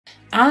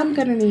I'm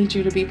gonna need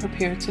you to be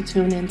prepared to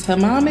tune into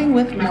Momming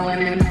with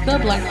Melanin, the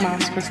Black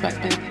Mom's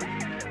Perspective.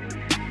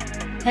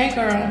 Hey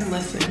girl,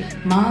 listen,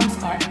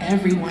 moms are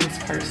everyone's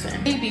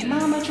person. Baby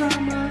mama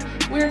drama,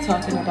 we're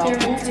talking about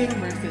parenting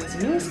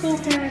versus new school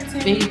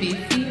parenting, baby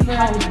fever,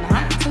 how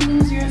not to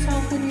lose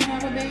yourself when you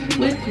have a baby,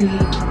 with me,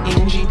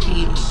 Angie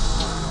P.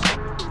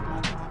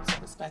 Black Mom's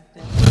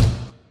Perspective.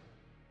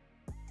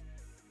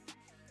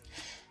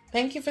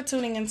 Thank you for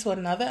tuning into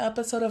another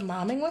episode of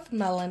Momming with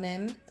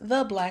Melanin,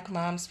 the Black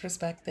Mom's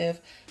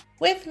Perspective,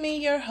 with me,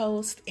 your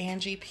host,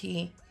 Angie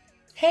P.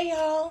 Hey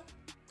y'all.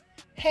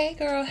 Hey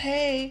girl,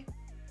 hey.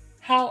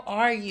 How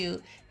are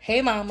you?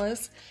 Hey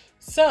mamas.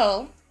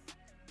 So,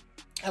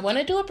 I want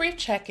to do a brief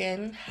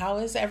check-in. How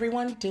is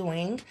everyone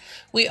doing?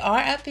 We are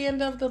at the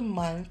end of the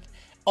month,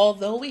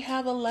 although we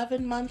have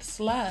 11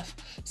 months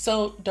left.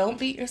 So don't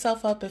beat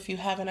yourself up if you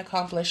haven't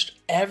accomplished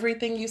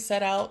everything you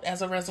set out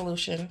as a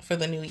resolution for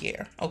the new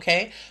year,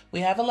 okay? We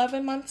have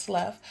 11 months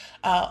left.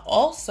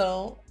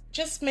 Also,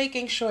 just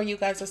making sure you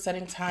guys are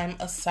setting time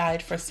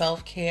aside for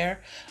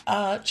self-care.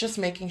 Just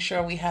making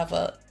sure we have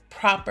a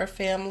proper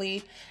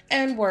family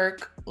and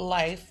work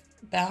life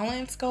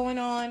balance going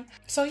on.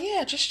 So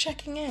yeah, just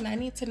checking in. I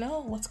need to know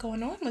what's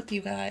going on with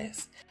you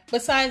guys.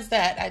 Besides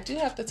that, I do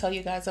have to tell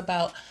you guys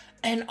about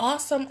an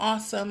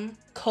awesome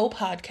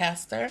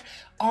co-podcaster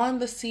on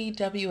the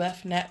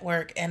CWF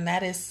network, and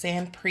that is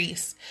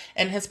𝐶.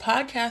 And his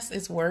podcast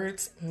is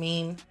Words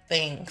Mean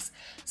Things.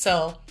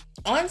 So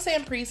on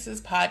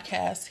𝐶's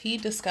podcast, he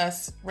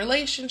discusses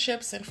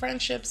relationships and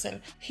friendships,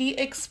 and he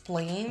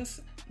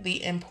explains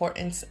the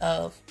importance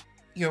of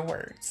your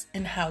words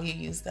and how you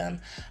use them.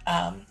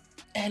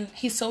 And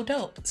he's so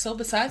dope. So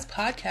besides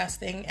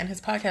podcasting, and his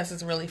podcast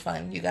is really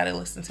fun, you got to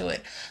listen to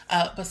it.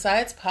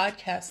 Besides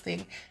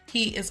podcasting,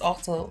 he is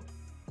also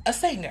a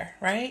singer,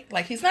 right?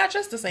 Like, he's not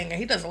just a singer.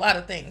 He does a lot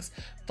of things.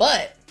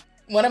 But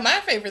one of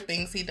my favorite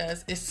things he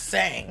does is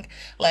sing.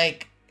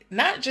 Like,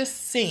 not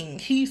just sing,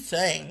 he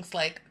sings.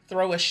 Like,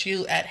 throw a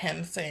shoe at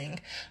him, sing.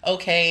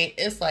 Okay,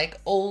 it's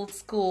like old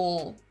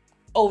school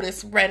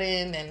Otis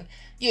Redding, and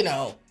you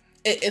know,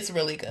 it's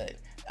really good.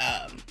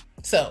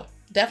 So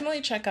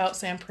definitely check out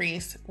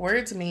𝐶.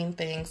 Words Mean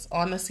Things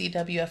on the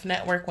CWF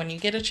network when you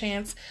get a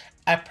chance.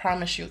 I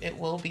promise you it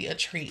will be a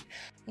treat.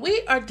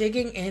 We are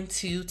digging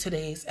into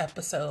today's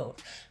episode.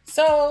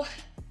 So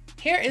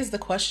here is the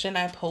question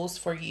I posed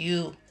for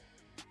you.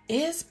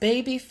 Is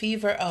baby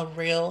fever a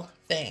real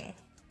thing?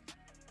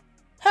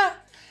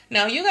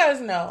 Now, you guys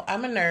know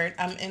I'm a nerd.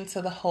 I'm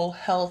into the whole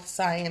health,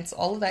 science,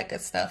 all of that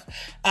good stuff.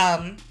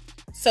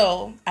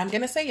 So I'm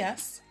going to say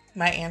yes.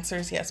 My answer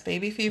is yes.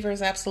 Baby fever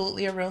is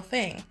absolutely a real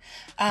thing.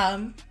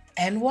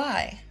 And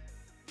why?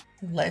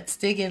 Let's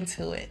dig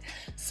into it.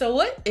 So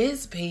what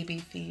is baby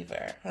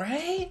fever,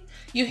 right?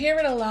 You hear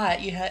it a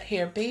lot. You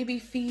hear baby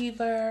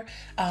fever,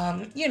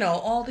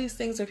 all these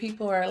things where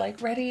people are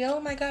like ready. Oh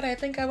my God, I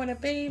think I want a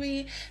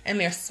baby. And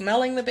they're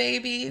smelling the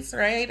babies,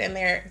 right? And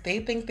they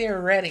think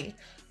they're ready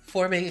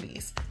for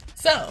babies.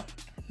 So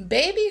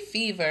baby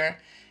fever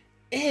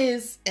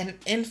is an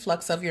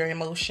influx of your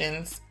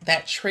emotions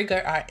that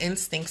trigger our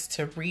instincts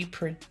to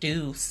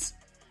reproduce.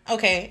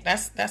 Okay,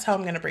 that's how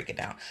I'm going to break it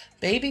down.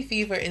 Baby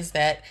fever is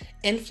that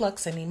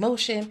influx in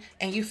emotion,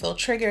 and you feel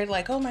triggered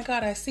like, oh my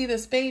God, I see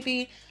this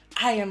baby.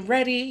 I am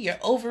ready. Your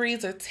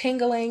ovaries are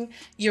tingling.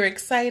 You're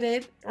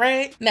excited,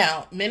 right?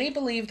 Now, many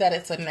believe that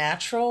it's a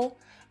natural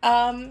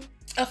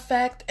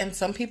effect, and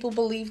some people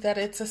believe that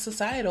it's a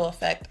societal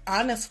effect.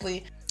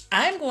 Honestly,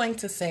 I'm going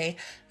to say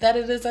that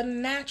it is a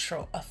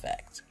natural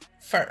effect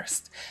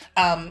first.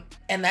 And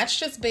that's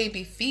just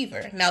baby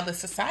fever. Now, the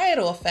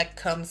societal effect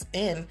comes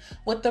in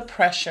with the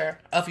pressure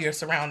of your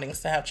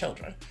surroundings to have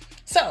children.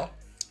 So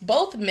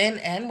both men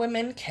and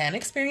women can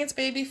experience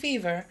baby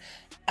fever.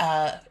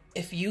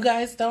 If you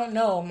guys don't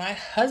know, my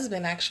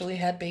husband actually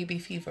had baby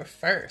fever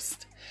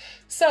first.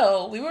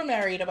 So we were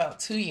married about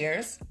 2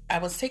 years. I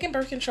was taking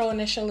birth control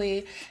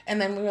initially,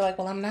 and then we were like,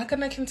 well, I'm not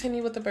going to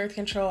continue with the birth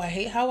control. I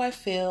hate how I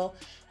feel,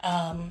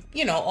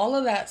 all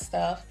of that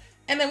stuff.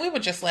 And then we were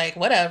just like,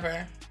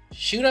 whatever,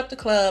 shoot up the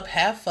club,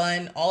 have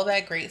fun, all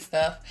that great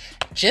stuff.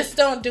 Just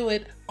don't do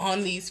it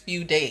on these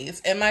few days.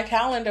 And my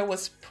calendar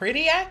was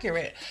pretty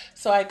accurate.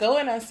 So I go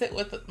and I sit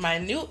with my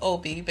new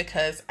OB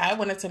because I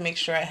wanted to make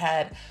sure I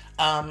had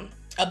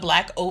a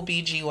black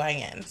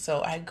OB/GYN.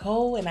 So I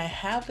go and I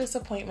have this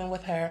appointment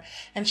with her,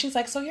 and she's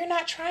like, so you're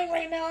not trying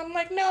right now? I'm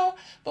like, no,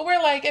 but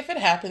we're like, if it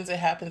happens, it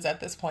happens at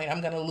this point.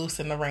 I'm going to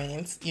loosen the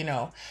reins,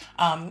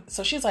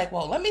 So she's like,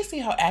 well, let me see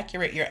how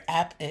accurate your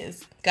app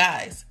is.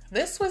 Guys,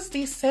 this was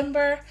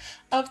December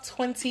of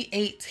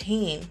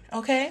 2018.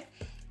 Okay.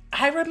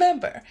 I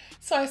remember.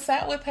 So I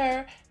sat with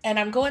her and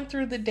I'm going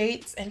through the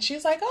dates and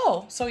she's like,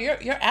 oh, so your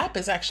app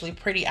is actually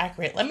pretty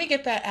accurate. Let me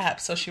get that app.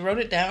 So she wrote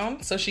it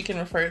down so she can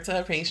refer it to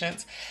her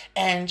patients.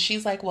 And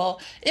she's like,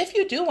 well, if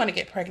you do want to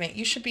get pregnant,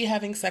 you should be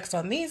having sex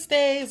on these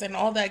days and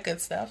all that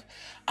good stuff.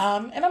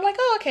 And I'm like,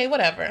 oh, okay,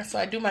 whatever. So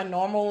I do my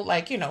normal,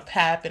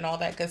 PAP and all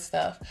that good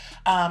stuff.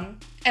 And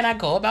I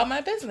go about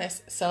my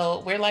business.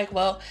 So we're like,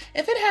 well,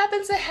 if it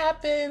happens, it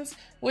happens.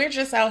 We're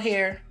just out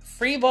here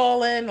free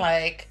balling,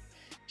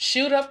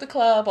 shoot up the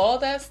club, all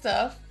that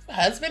stuff.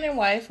 Husband and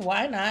wife,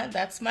 why not?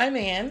 That's my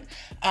man,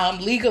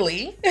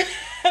 legally.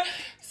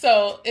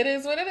 So it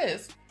is what it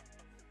is.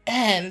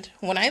 And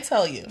when I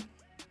tell you,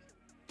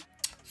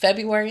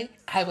 February,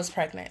 I was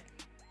pregnant.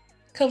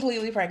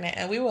 Completely pregnant.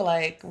 And we were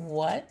like,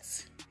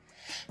 what?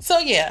 So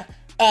yeah,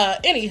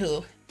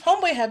 anywho,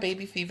 homeboy had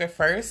baby fever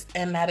first,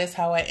 and that is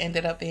how I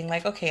ended up being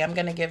like, okay, I'm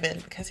going to give in,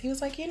 because he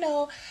was like,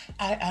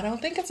 I don't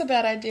think it's a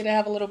bad idea to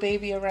have a little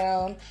baby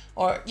around,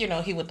 or,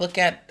 he would look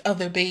at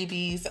other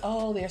babies.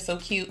 Oh, they're so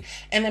cute.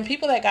 And then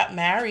people that got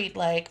married,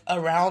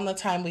 around the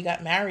time we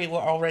got married, were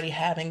already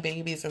having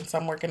babies and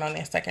some working on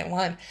their second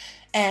one.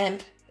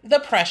 And the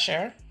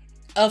pressure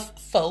of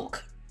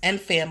folk and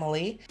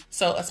family.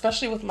 So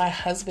especially with my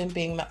husband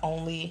being the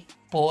only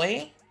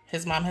boy,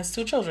 his mom has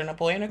 2 children, a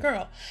boy and a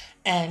girl.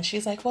 And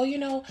she's like,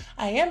 well,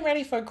 I am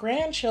ready for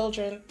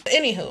grandchildren.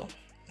 Anywho,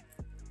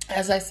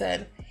 as I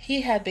said,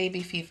 he had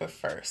baby fever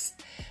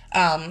first.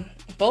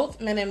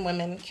 Both men and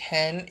women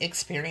can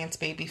experience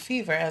baby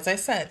fever. As I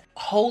said,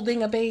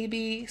 holding a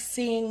baby,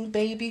 seeing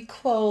baby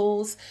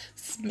clothes,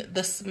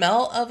 the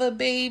smell of a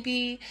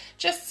baby,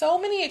 just so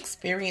many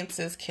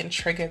experiences can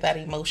trigger that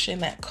emotion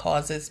that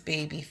causes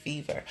baby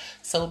fever.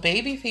 So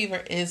baby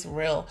fever is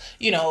real.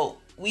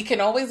 We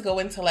can always go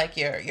into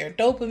your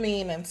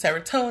dopamine and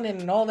serotonin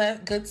and all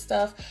that good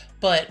stuff,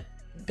 but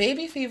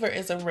baby fever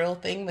is a real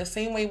thing. The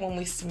same way when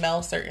we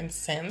smell certain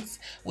scents,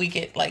 we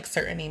get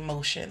certain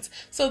emotions.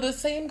 So the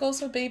same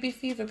goes for baby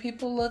fever.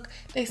 People look,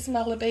 they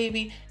smell a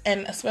baby,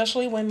 and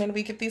especially women,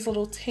 we get these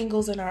little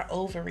tingles in our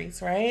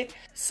ovaries, right?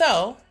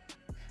 So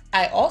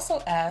I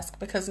also ask,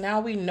 because now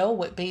we know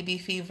what baby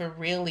fever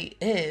really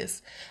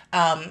is,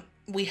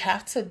 we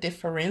have to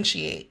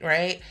differentiate,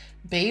 right?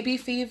 Baby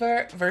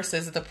fever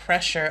versus the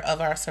pressure of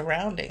our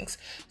surroundings.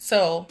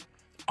 So,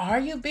 are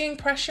you being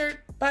pressured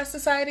by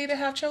society to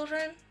have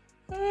children?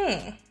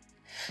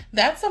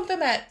 That's something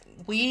that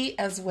we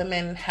as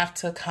women have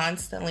to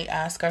constantly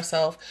ask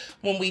ourselves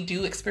when we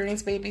do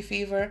experience baby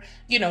fever.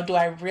 Do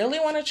I really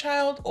want a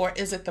child, or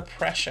is it the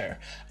pressure?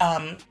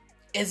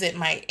 Is it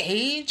my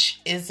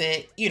age? Is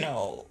it,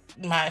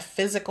 my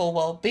physical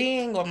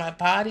well-being, or my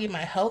body,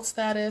 my health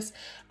status?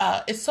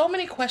 It's so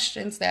many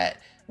questions that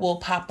will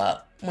pop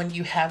up when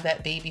you have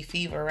that baby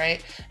fever,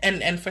 right?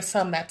 And for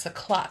some, that's a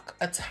clock,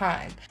 a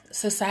time.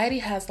 Society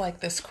has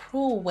this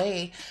cruel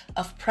way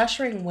of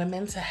pressuring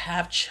women to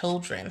have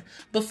children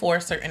before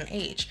a certain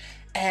age.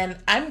 And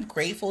I'm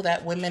grateful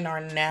that women are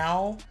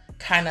now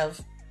kind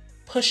of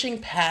pushing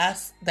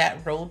past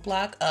that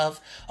roadblock of,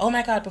 oh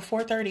my God,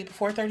 before 30,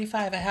 before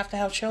 35, I have to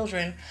have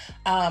children.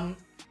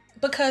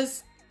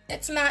 Because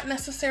it's not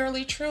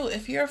necessarily true.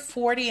 If you're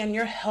 40 and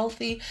you're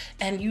healthy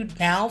and you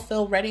now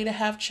feel ready to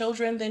have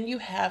children, then you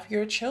have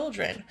your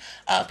children.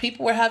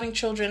 People were having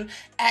children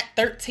at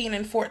 13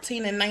 and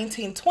 14 and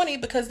 19, 20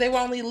 because they were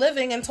only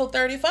living until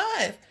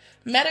 35.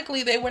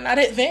 Medically, they were not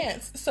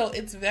advanced. So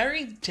it's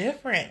very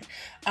different.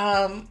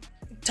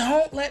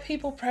 Don't let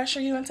people pressure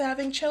you into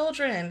having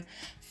children.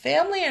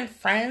 Family and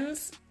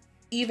friends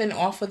even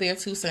offer their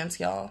 2 cents,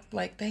 y'all.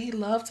 They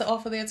love to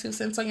offer their 2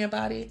 cents on your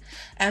body.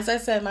 As I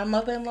said, my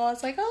mother-in-law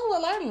is like, oh,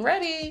 well, I'm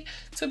ready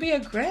to be a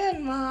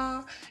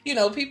grandma.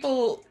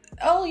 People,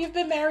 oh, you've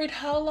been married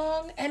how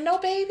long? And no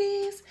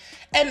babies?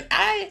 And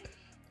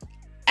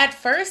at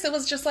first it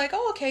was just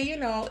oh, okay,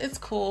 it's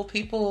cool.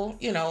 People,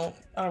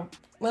 are,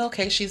 well,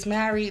 okay, she's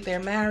married, they're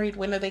married.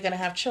 When are they going to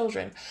have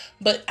children?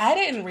 But I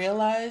didn't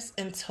realize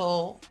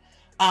until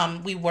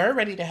we were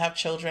ready to have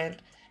children,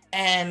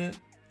 and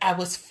I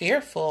was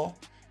fearful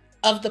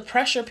of the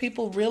pressure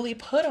people really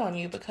put on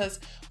you, because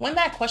when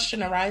that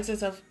question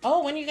arises of,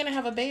 oh, when are you going to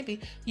have a baby?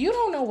 You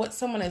don't know what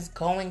someone is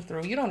going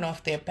through. You don't know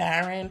if they're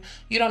barren.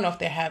 You don't know if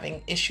they're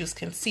having issues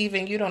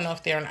conceiving. You don't know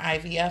if they're on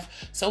IVF.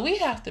 So we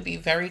have to be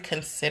very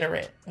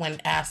considerate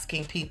when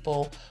asking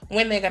people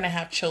when they're going to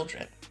have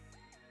children.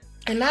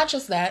 And not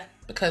just that,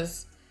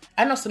 because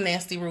I know some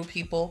nasty, rude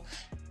people.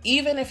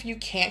 Even if you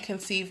can't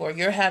conceive or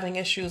you're having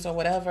issues or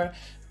whatever,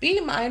 be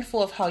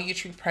mindful of how you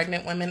treat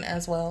pregnant women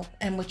as well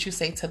and what you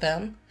say to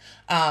them.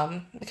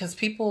 Because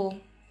people,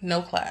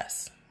 no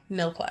class.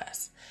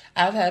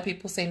 I've had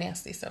people say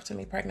nasty stuff to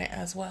me pregnant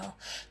as well.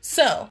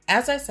 So,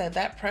 as I said,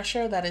 that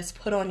pressure that is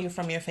put on you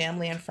from your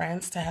family and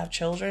friends to have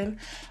children,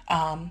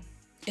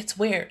 it's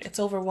weird. It's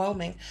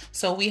overwhelming.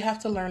 So we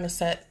have to learn to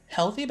set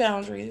healthy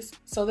boundaries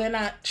so they're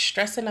not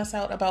stressing us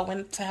out about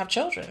when to have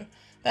children.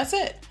 That's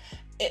it.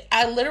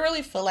 I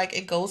literally feel like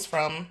it goes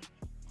from,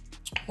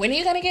 when are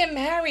you going to get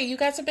married? You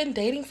guys have been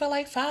dating for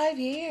 5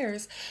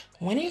 years.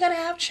 when are you going to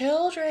have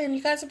children?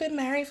 You guys have been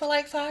married for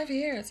like 5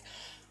 years.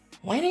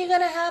 When are you going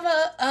to have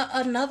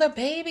another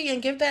baby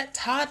and give that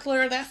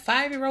toddler, that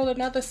 5-year-old,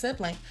 another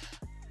sibling?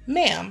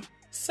 Ma'am,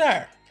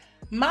 sir,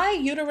 my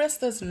uterus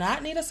does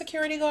not need a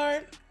security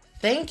guard.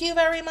 Thank you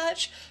very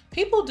much.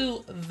 People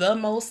do the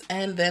most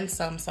and then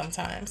some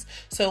sometimes.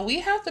 So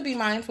we have to be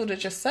mindful to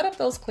just set up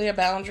those clear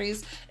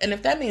boundaries. And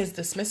if that means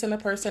dismissing a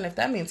person, if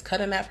that means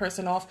cutting that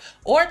person off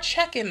or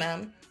checking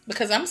them,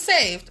 because I'm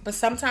saved, but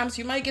sometimes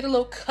you might get a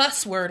little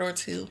cuss word or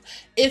two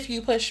if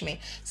you push me.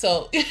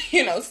 So,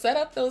 set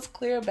up those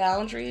clear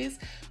boundaries.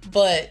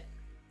 But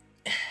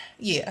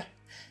yeah,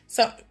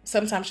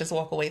 sometimes just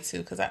walk away too,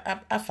 because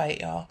I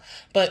fight, y'all.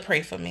 But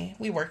pray for me.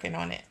 We working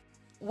on it.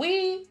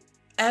 We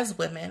as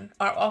women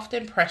are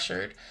often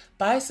pressured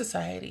by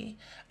society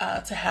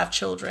to have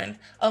children,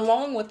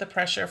 along with the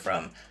pressure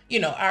from,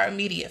 our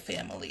immediate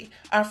family,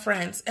 our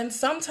friends. And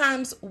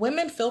sometimes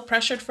women feel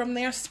pressured from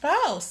their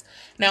spouse.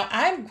 Now,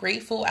 I'm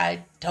grateful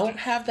I don't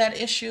have that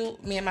issue.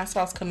 Me and my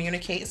spouse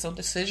communicate, so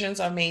decisions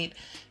are made,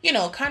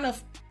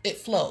 it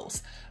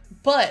flows.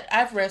 But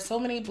I've read so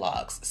many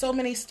blogs, so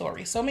many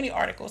stories, so many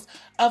articles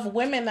of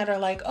women that are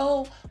like,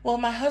 oh, well,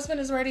 my husband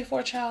is ready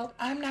for a child.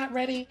 I'm not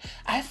ready.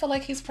 I feel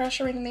like he's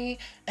pressuring me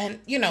and,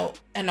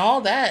 and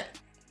all that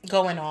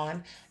going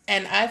on.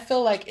 And I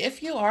feel like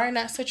if you are in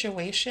that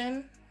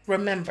situation,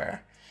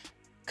 remember,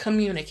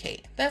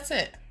 communicate. That's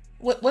it.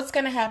 What's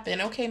going to happen?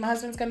 Okay, my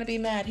husband's going to be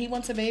mad. He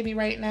wants a baby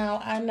right now.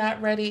 I'm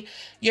not ready.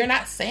 You're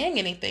not saying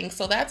anything.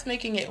 So that's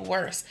making it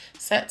worse.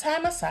 Set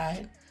time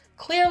aside.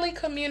 Clearly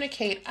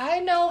communicate.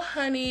 I know,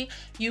 honey,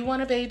 you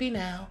want a baby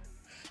now.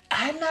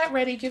 I'm not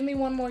ready. Give me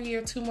 1 more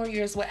year, 2 more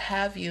years, what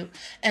have you.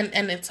 And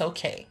it's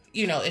okay.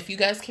 If you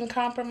guys can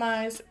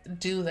compromise,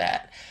 do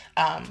that.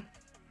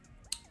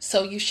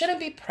 So you shouldn't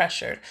be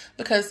pressured,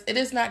 because it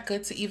is not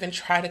good to even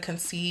try to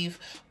conceive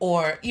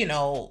or,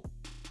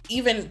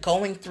 even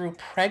going through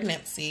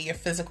pregnancy, your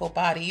physical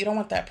body. You don't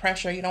want that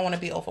pressure. You don't want to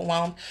be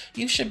overwhelmed.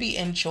 You should be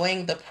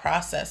enjoying the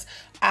process.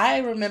 I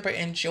remember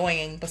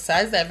enjoying,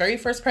 besides that very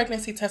first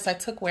pregnancy test I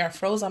took where I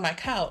froze on my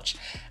couch,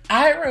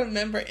 I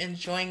remember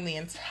enjoying the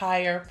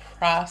entire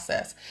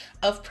process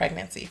of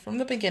pregnancy from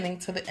the beginning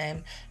to the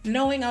end,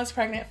 knowing I was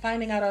pregnant,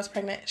 finding out I was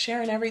pregnant,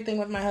 sharing everything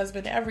with my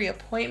husband, every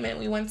appointment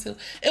we went to.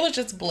 It was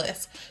just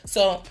bliss.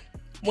 So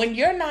when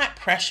you're not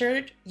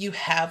pressured, you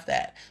have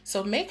that.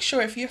 So make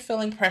sure if you're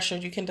feeling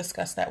pressured, you can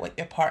discuss that with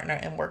your partner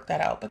and work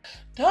that out. But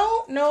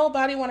don't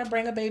nobody want to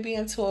bring a baby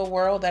into a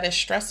world that is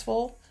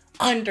stressful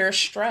under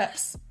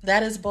stress.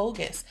 That is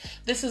bogus.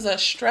 This is a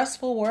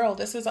stressful world.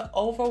 This is an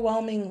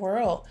overwhelming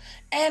world.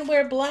 And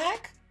we're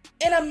Black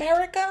in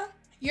America.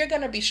 You're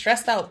going to be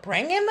stressed out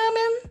bringing them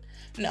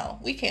in? No,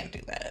 we can't do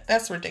that.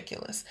 That's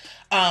ridiculous.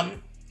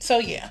 So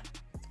yeah.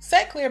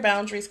 Set clear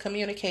boundaries,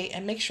 communicate,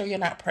 and make sure you're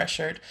not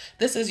pressured.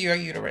 This is your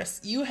uterus.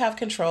 You have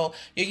control.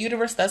 Your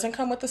uterus doesn't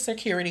come with a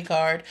security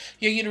guard.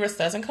 Your uterus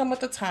doesn't come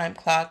with a time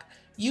clock.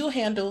 You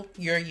handle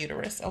your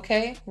uterus,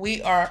 okay?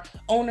 We are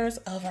owners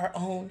of our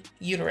own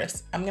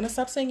uterus. I'm going to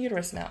stop saying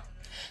uterus now.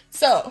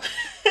 So,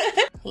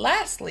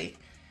 lastly,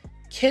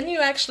 can you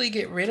actually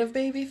get rid of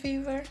baby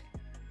fever?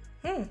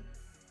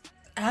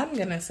 I'm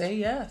going to say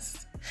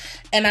yes.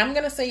 And I'm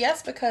going to say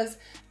yes because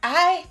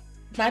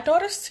my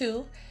daughter's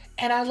 2,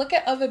 and I look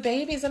at other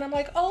babies and I'm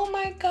like, oh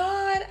my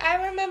God,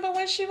 I remember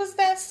when she was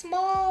that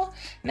small.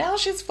 Now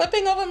she's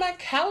flipping over my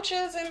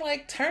couches and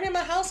like turning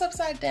my house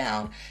upside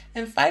down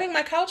and fighting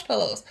my couch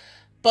pillows.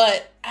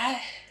 But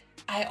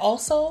I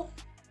also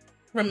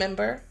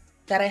remember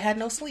that I had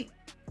no sleep.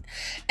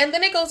 And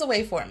then it goes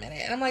away for a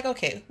minute. And I'm like,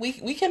 okay, we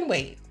can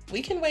wait.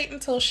 We can wait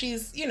until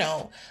she's,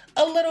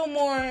 a little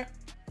more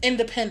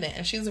independent.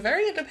 And she's a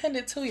very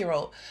independent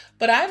 2-year-old.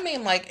 But I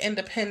mean like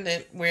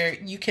independent where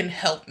you can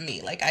help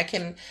me. Like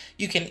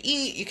you can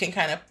eat, you can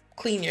kind of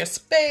clean your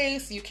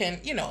space, you can,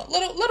 a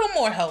little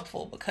more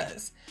helpful,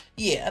 because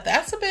yeah,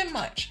 that's a bit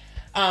much.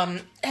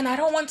 And I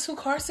don't want 2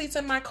 car seats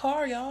in my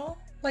car, y'all.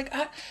 Like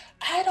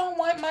I don't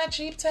want my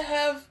Jeep to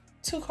have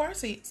 2 car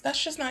seats.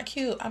 That's just not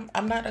cute.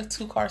 I'm not a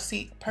 2 car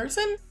seat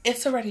person.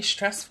 It's already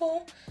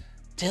stressful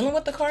dealing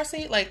with the car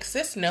seat. Like,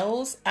 sis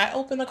knows I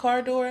open the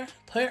car door,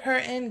 put her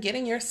in, get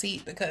in your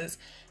seat, because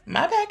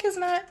my back is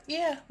not,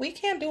 we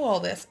can't do all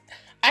this.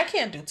 I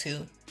can't do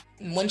 2.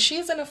 When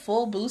she's in a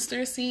full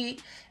booster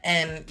seat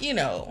and,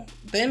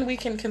 then we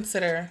can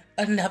consider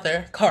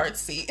another car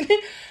seat.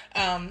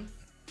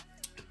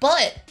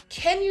 But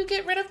can you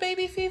get rid of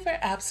baby fever?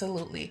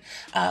 Absolutely.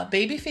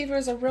 Baby fever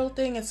is a real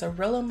thing. It's a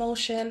real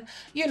emotion.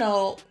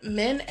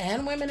 Men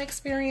and women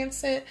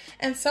experience it.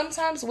 And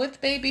sometimes with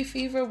baby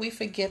fever, we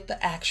forget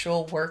the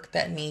actual work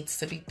that needs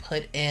to be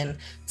put in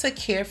to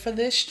care for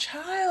this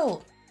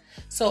child.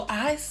 So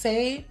I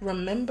say,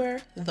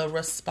 remember the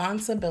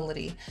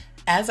responsibility.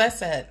 As I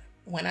said,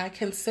 when I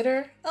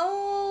consider,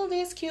 oh,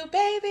 these cute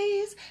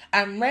babies,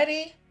 I'm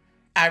ready.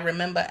 I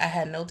remember I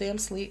had no damn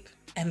sleep.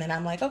 And then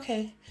I'm like,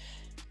 okay,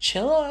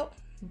 chill out,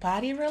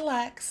 body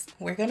relax.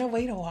 We're going to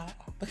wait a while,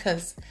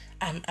 because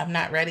I'm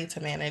not ready to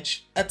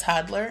manage a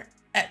toddler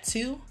at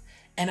 2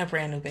 and a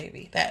brand new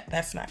baby.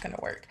 That's not going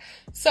to work.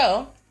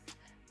 So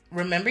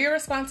remember your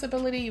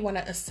responsibility. You want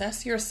to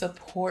assess your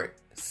support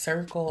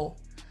circle,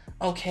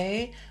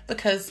 okay?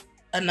 Because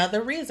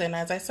another reason,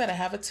 as I said, I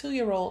have a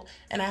 2-year-old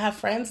and I have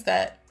friends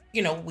that,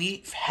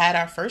 we've had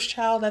our first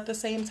child at the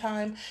same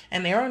time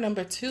and they're on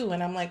number 2.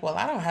 And I'm like, well,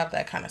 I don't have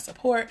that kind of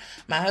support.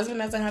 My husband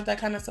doesn't have that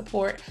kind of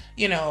support.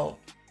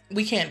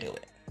 We can't do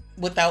it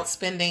without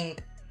spending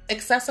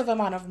excessive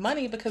amount of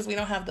money because we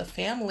don't have the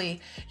family,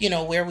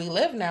 where we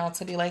live now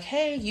to be like,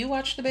 hey, you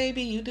watch the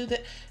baby, you do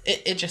that.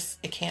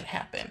 It can't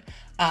happen.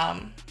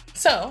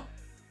 So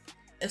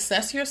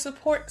assess your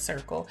support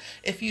circle.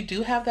 If you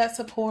do have that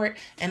support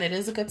and it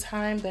is a good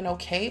time, then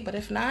okay. But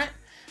if not,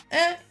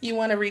 you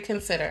want to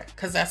reconsider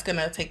because that's going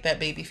to take that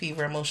baby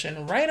fever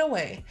emotion right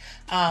away.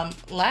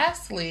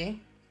 Lastly,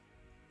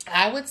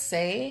 I would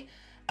say,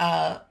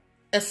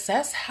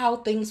 assess how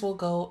things will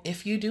go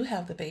if you do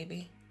have the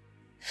baby.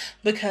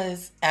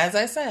 Because as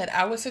I said,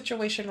 our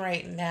situation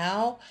right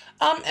now,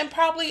 and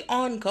probably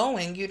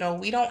ongoing,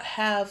 we don't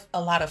have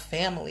a lot of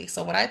family.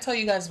 So when I tell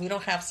you guys we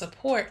don't have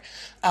support,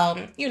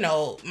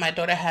 my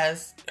daughter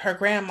has her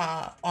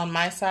grandma on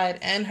my side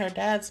and her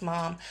dad's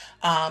mom.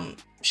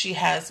 She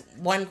has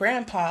one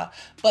grandpa,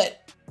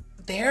 but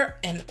they're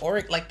in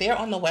Oregon, like they're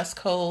on the West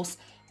Coast.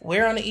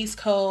 We're on the East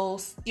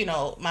Coast.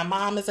 My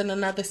mom is in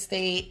another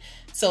state.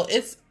 So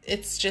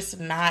it's just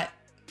not,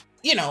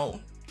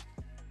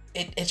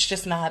 it's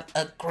just not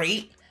a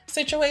great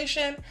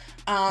situation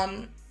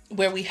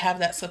where we have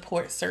that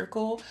support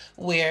circle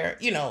where,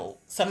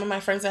 some of my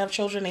friends that have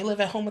children, they live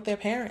at home with their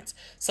parents.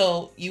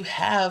 So you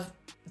have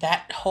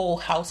that whole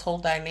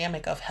household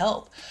dynamic of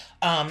help.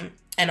 And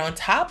on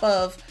top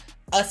of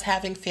us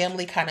having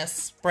family kind of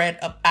spread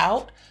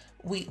about,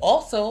 we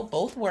also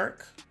both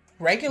work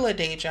regular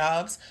day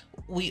jobs.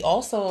 We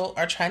also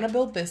are trying to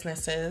build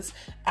businesses.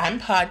 I'm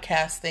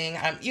podcasting.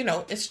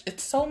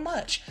 It's so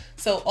much.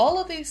 So all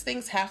of these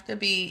things have to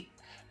be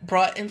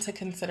brought into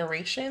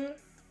consideration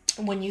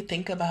when you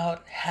think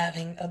about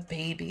having a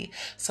baby.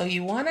 So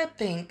you want to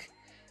think,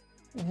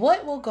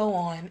 what will go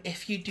on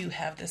if you do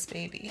have this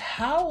baby?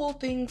 How will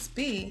things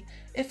be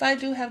if I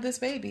do have this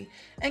baby?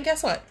 And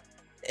guess what?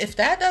 If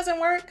that doesn't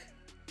work,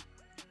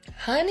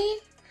 honey,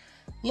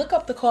 look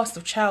up the cost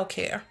of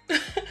childcare.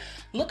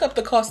 Look up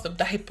the cost of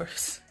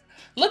diapers.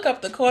 Look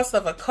up the cost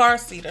of a car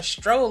seat, a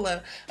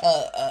stroller,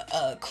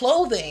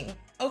 clothing,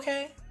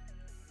 okay?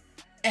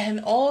 And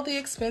all the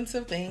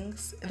expensive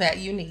things that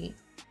you need.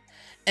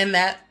 And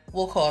that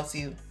will cause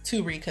you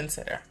to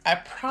reconsider. I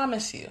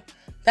promise you,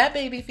 that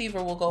baby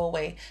fever will go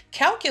away.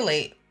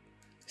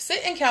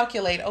 Sit and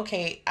calculate,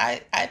 okay,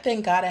 I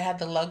thank God I had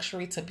the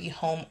luxury to be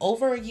home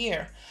over a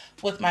year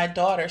with my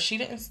daughter. She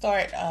didn't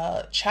start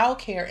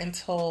childcare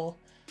until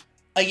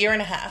a year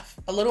and a half,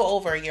 a little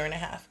over a year and a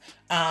half.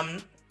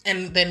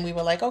 And then we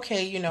were like,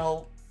 okay,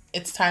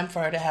 it's time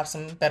for her to have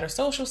some better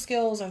social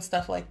skills and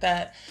stuff like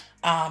that.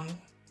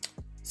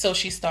 So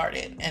she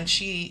started, and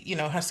she,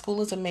 her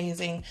school is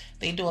amazing.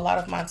 They do a lot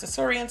of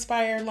Montessori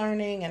inspired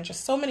learning and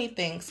just so many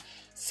things.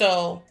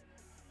 So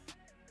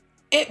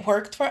it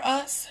worked for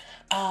us.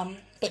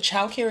 But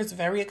childcare is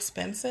very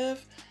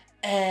expensive,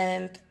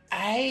 and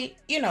I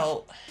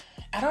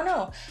don't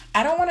know.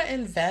 I don't want to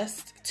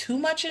invest too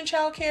much in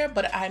childcare,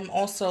 but I'm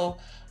also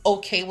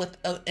okay with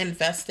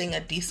investing a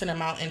decent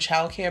amount in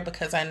childcare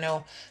because I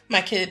know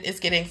my kid is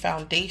getting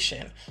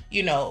foundation.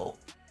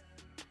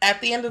 At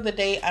the end of the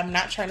day, I'm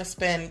not trying to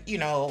spend,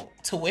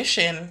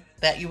 tuition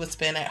that you would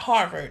spend at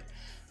Harvard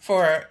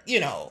for,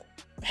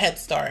 Head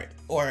Start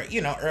or,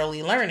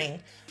 early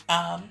learning.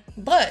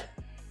 But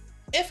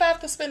if I have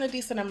to spend a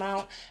decent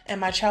amount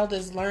and my child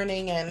is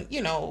learning and,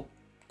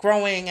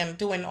 growing and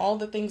doing all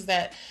the things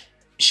that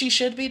she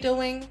should be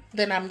doing,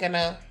 then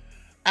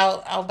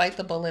I'll bite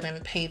the bullet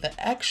and pay the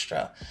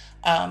extra.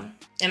 And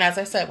as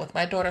I said, with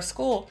my daughter's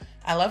school,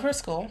 I love her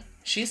school.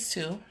 She's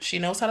 2. She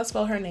knows how to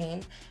spell her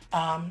name.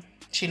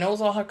 She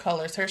knows all her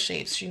colors, her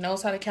shapes. She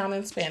knows how to count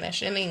in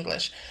Spanish and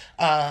English.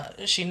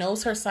 She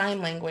knows her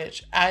sign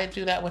language. I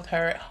do that with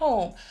her at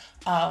home.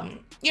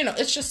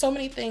 It's just so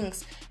many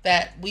things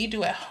that we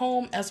do at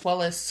home as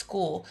well as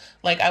school.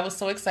 Like, I was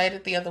so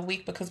excited the other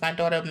week because my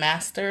daughter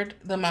mastered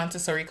the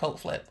Montessori coat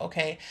flip.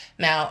 Okay.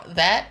 Now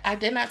that I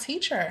did not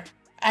teach her.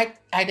 I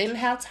didn't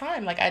have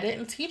time. Like, I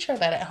didn't teach her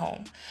that at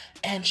home,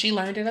 and she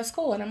learned it at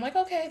school. And I'm like,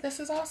 okay, this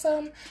is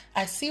awesome.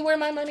 I see where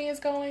my money is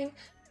going.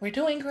 We're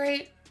doing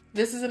great.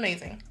 This is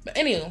amazing. But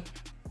anyway,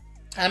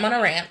 I'm on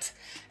a rant.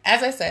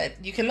 As I said,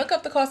 you can look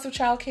up the cost of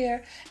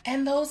childcare,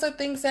 and those are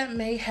things that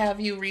may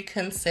have you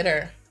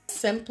reconsider.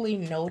 Simply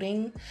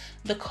noting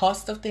the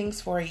cost of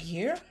things for a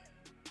year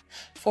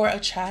for a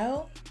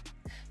child,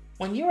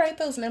 when you write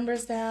those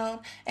numbers down,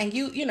 and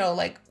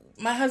like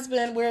my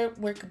husband,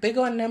 we're big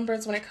on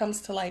numbers when it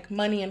comes to like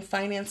money and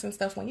finance and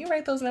stuff. When you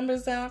write those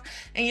numbers down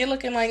and you're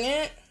looking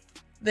like,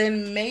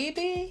 then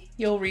maybe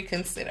you'll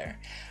reconsider.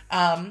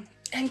 And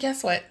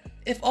guess what?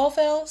 If all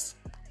fails,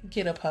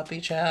 get a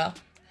puppy,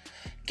 child.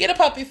 Get a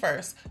puppy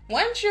first.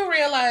 Once you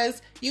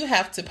realize you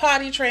have to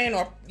potty train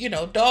or,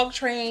 dog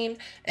train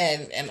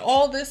and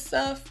all this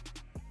stuff,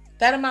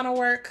 that amount of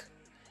work,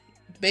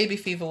 baby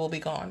fever will be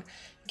gone.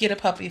 get a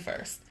puppy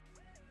first.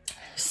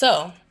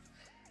 So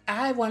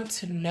I want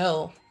to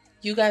know,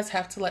 you guys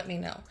have to let me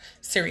know,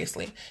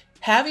 seriously,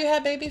 have you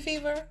had baby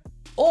fever?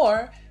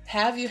 Or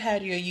have you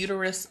had your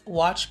uterus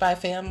watched by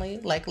family,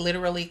 like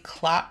literally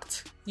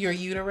clocked your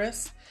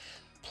uterus?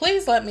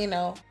 Please let me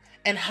know.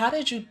 And how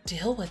did you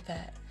deal with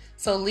that?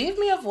 So leave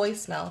me a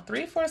voicemail,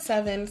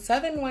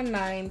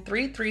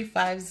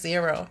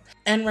 347-719-3350.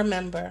 And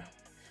remember,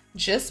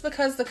 just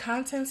because the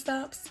content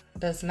stops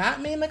does not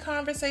mean the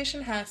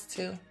conversation has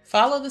to.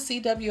 Follow the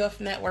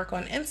CWF Network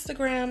on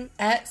Instagram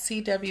at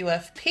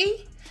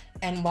CWFP.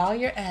 And while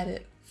you're at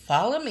it,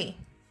 follow me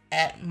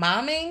at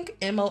Momming,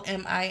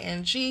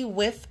 MOMING,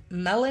 with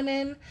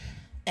Melanin.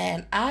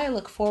 And I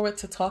look forward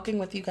to talking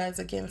with you guys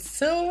again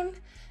soon.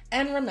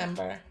 And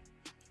remember,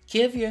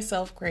 give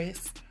yourself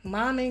grace.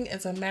 Momming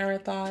is a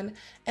marathon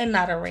and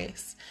not a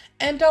race.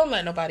 And don't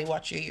let nobody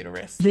watch your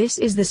uterus. This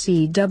is the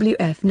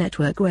CWF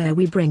Network, where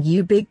we bring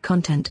you big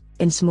content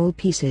in small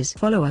pieces.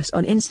 Follow us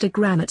on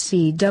Instagram at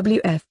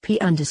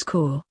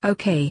CWFP_.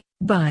 Okay,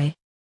 bye.